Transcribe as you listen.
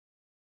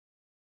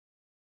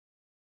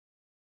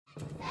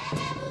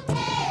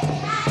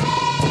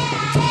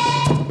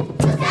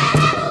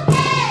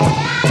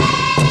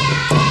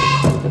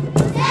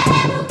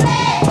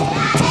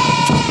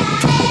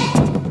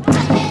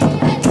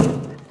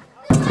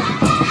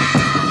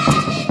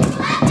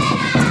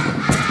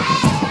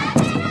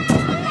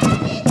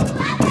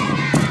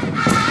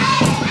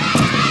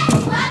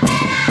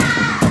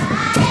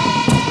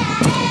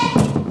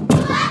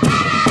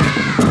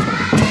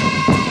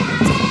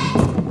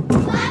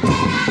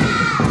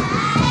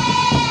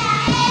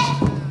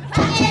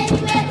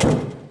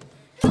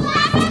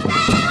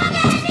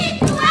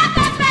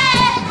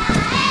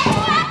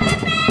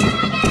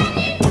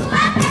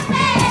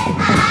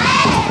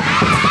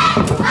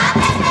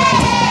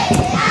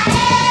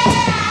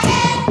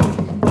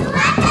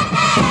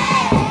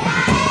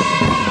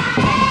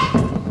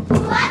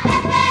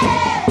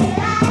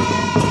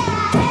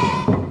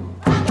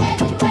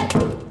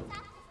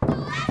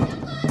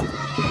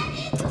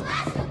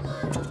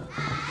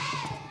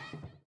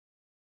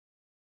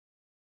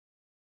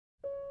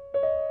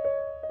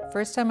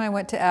First time I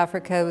went to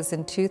Africa was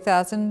in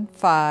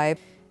 2005,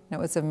 and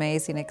it was an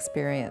amazing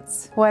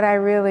experience. What I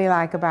really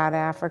like about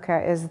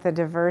Africa is the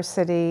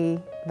diversity,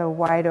 the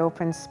wide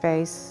open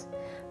space,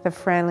 the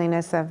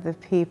friendliness of the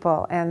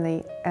people, and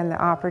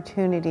the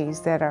opportunities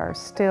that are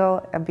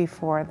still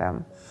before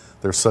them.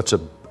 There's such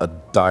a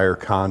dire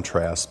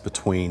contrast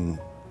between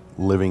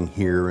living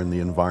here in the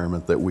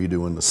environment that we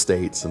do in the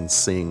States and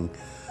seeing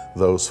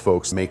those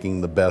folks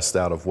making the best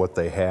out of what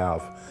they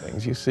have.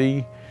 Things you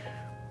see,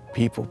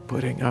 people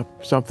putting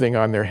up something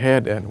on their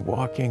head and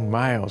walking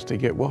miles to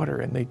get water,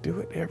 and they do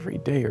it every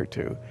day or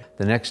two.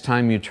 The next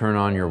time you turn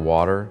on your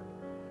water,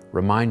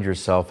 remind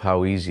yourself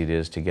how easy it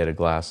is to get a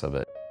glass of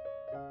it.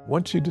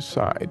 Once you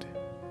decide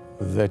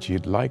that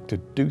you'd like to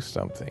do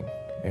something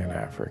in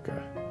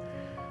Africa,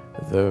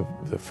 the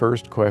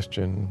first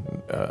question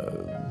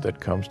that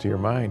comes to your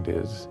mind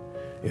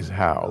is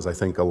how. I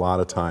think a lot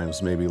of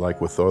times, maybe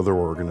like with other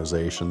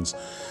organizations,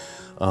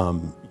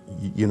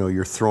 you know,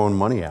 you're throwing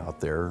money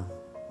out there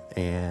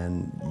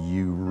and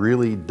you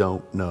really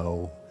don't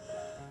know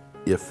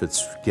if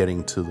it's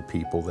getting to the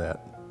people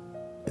that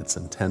it's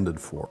intended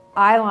for.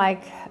 I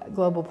like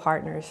global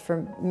partners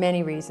for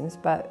many reasons,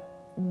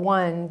 but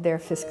one, they're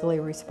fiscally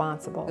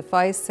responsible. If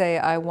I say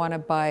I want to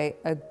buy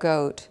a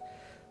goat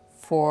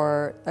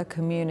for a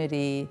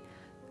community,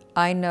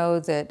 I know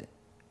that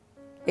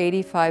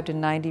 85 to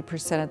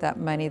 90% of that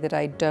money that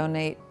I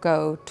donate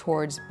go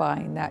towards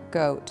buying that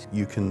goat.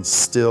 You can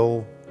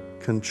still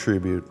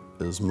contribute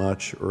as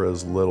much or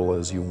as little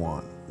as you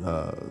want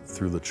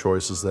through the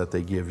choices that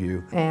they give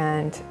you.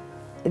 And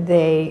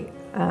they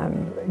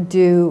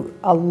do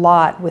a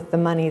lot with the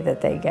money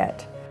that they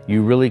get.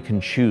 You really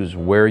can choose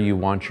where you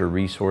want your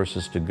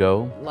resources to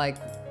go.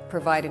 Like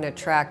providing a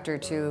tractor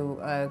to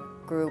a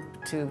group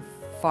to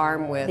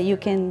farm with. You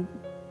can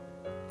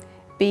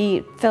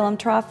be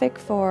philanthropic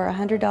for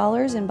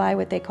 $100 and buy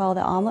what they call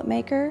the omelet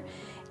maker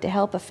to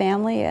help a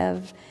family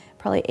of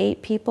probably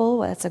 8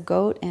 people. That's a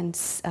goat and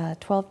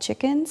 12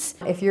 chickens.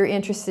 If you're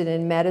interested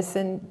in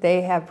medicine,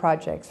 they have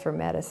projects for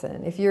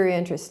medicine. If you're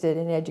interested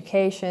in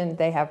education,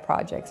 they have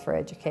projects for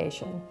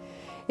education.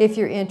 If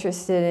you're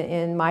interested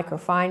in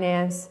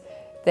microfinance,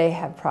 they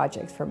have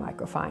projects for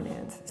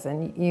microfinance.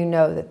 And you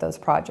know that those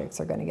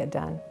projects are going to get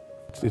done.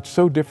 It's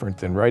so different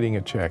than writing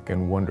a check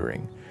and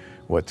wondering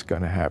what's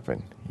going to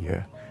happen.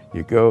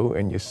 You go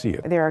and you see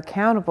it. They're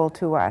accountable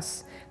to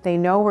us. They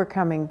know we're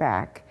coming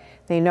back.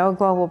 They know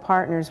global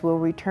partners will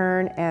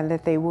return and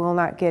that they will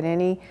not get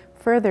any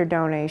further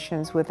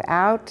donations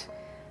without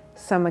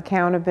some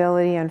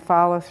accountability and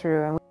follow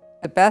through.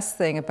 The best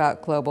thing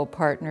about global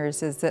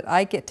partners is that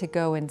I get to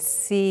go and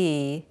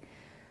see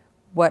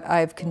what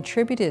I've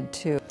contributed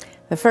to.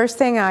 The first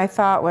thing I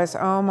thought was,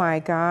 oh my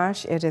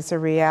gosh, it is a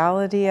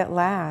reality at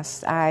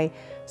last. I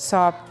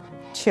saw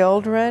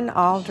children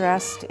all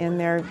dressed in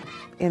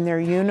their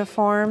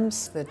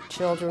uniforms. The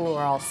children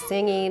were all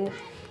singing.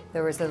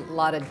 There was a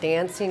lot of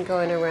dancing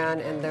going around,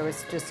 and there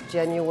was just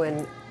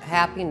genuine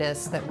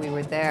happiness that we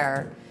were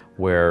there.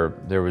 Where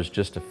there was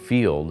just a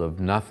field of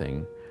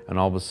nothing, and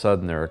all of a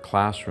sudden there are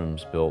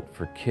classrooms built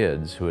for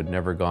kids who had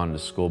never gone to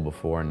school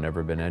before and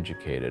never been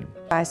educated.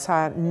 I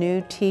saw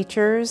new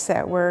teachers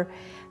that were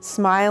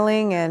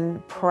smiling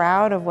and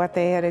proud of what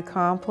they had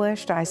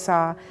accomplished. I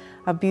saw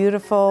a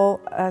beautiful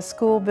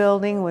school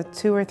building with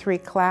 2 or 3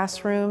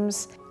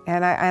 classrooms,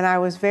 and I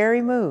was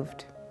very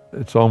moved.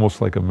 It's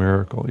almost like a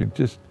miracle.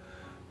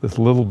 This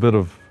little bit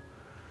of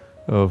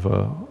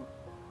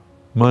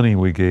money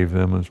we gave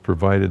them has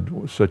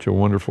provided such a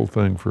wonderful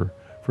thing for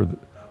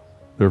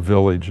their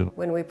village.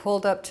 When we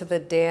pulled up to the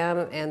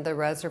dam and the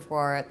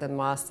reservoir at the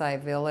Maasai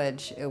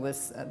village, it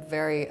was a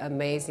very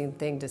amazing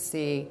thing to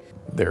see.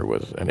 There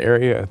was an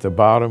area at the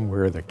bottom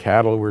where the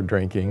cattle were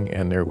drinking,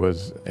 and there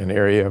was an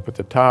area up at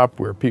the top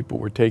where people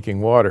were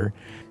taking water.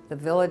 The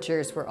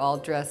villagers were all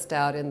dressed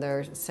out in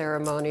their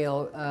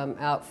ceremonial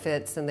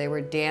outfits, and they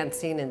were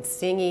dancing and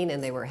singing,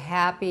 and they were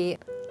happy.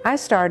 I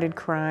started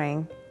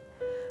crying.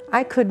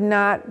 I could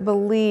not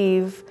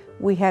believe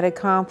we had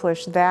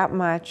accomplished that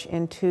much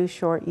in 2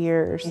 short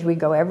years. We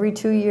go every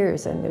 2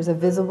 years, and there's a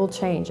visible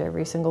change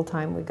every single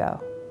time we go.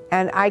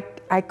 And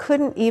I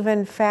couldn't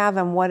even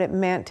fathom what it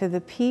meant to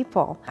the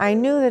people. I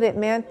knew that it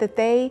meant that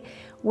they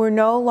were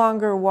no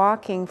longer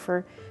walking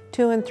for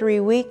 2 and 3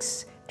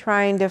 weeks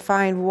trying to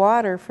find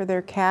water for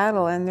their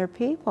cattle and their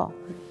people.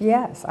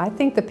 Yes, I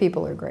think the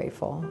people are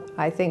grateful.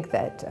 I think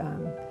that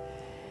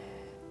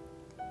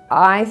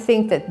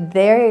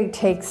they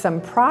take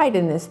some pride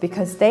in this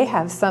because they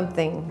have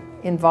something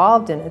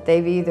involved in it.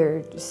 They've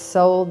either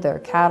sold their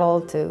cattle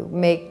to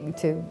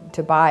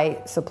buy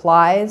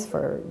supplies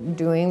for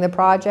doing the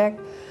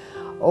project,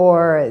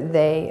 or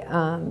they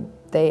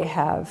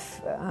have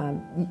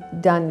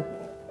done,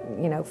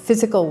 you know,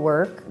 physical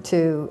work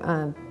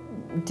to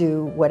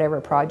do whatever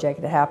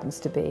project it happens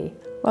to be.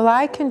 Well,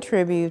 I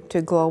contribute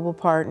to Global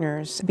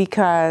Partners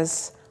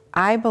because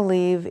I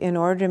believe in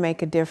order to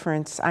make a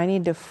difference, I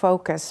need to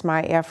focus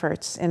my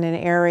efforts in an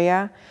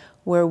area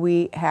where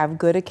we have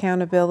good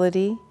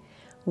accountability,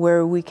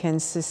 where we can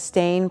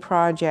sustain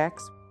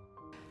projects.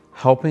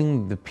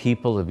 Helping the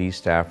people of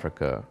East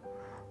Africa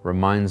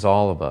reminds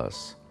all of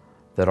us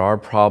that our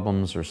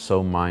problems are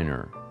so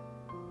minor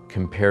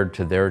compared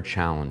to their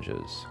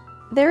challenges.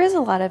 There is a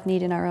lot of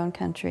need in our own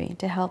country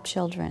to help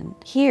children.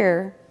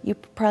 Here, you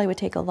probably would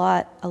take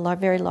a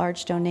very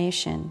large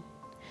donation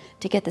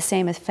to get the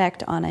same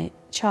effect on a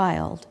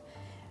child,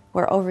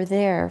 where over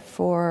there,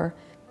 for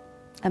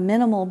a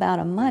minimal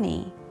amount of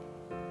money,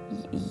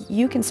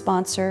 you can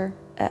sponsor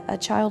a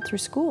child through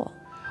school.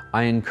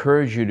 I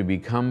encourage you to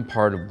become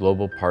part of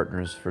Global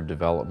Partners for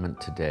Development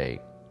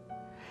today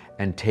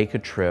and take a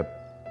trip,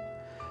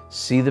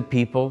 see the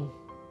people,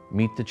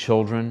 meet the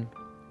children,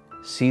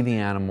 see the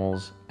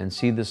animals, and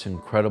see this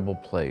incredible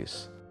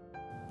place.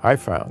 I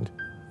found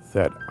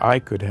that I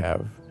could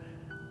have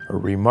a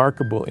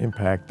remarkable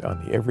impact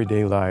on the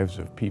everyday lives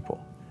of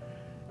people.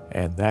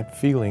 And that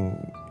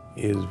feeling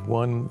is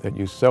one that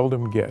you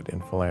seldom get in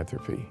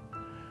philanthropy.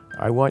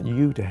 I want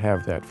you to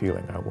have that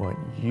feeling. I want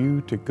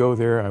you to go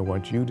there. I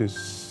want you to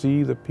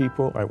see the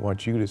people. I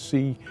want you to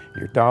see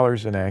your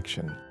dollars in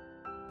action.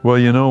 Well,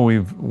 you know,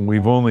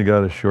 we've only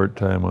got a short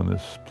time on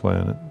this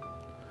planet,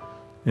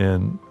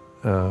 and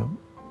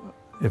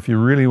if you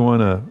really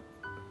want to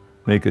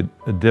make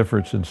a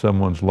difference in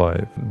someone's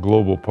life,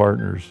 Global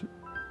Partners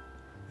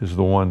is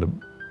the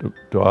one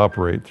to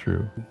operate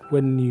through.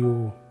 When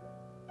you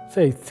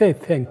say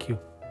thank you,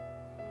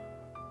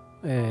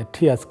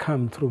 tears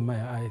come through my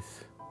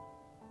eyes,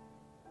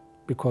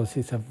 because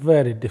it's a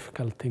very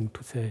difficult thing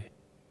to say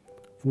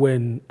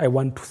when I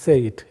want to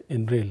say it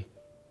in real.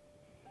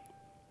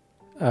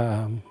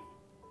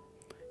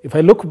 If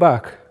I look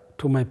back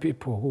to my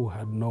people who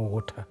had no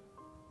water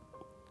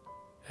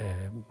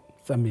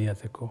some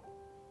years ago,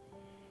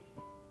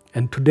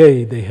 and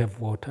today they have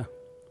water,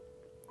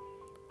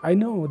 I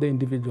know the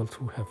individuals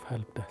who have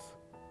helped us.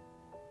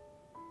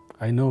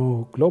 I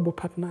know Global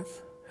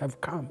Partners have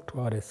come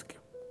to our rescue.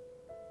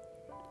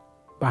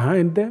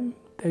 Behind them,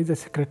 there is a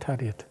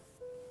secretariat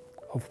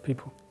of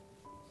people.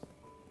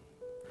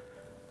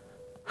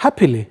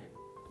 Happily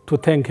to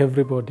thank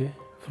everybody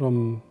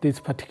from this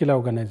particular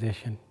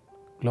organization,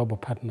 Global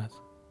Partners,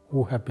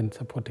 who have been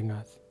supporting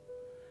us.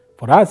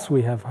 For us,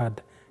 we have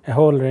had a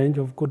whole range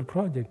of good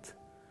projects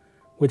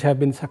which have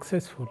been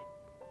successful,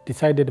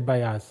 decided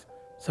by us,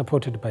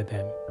 supported by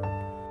them.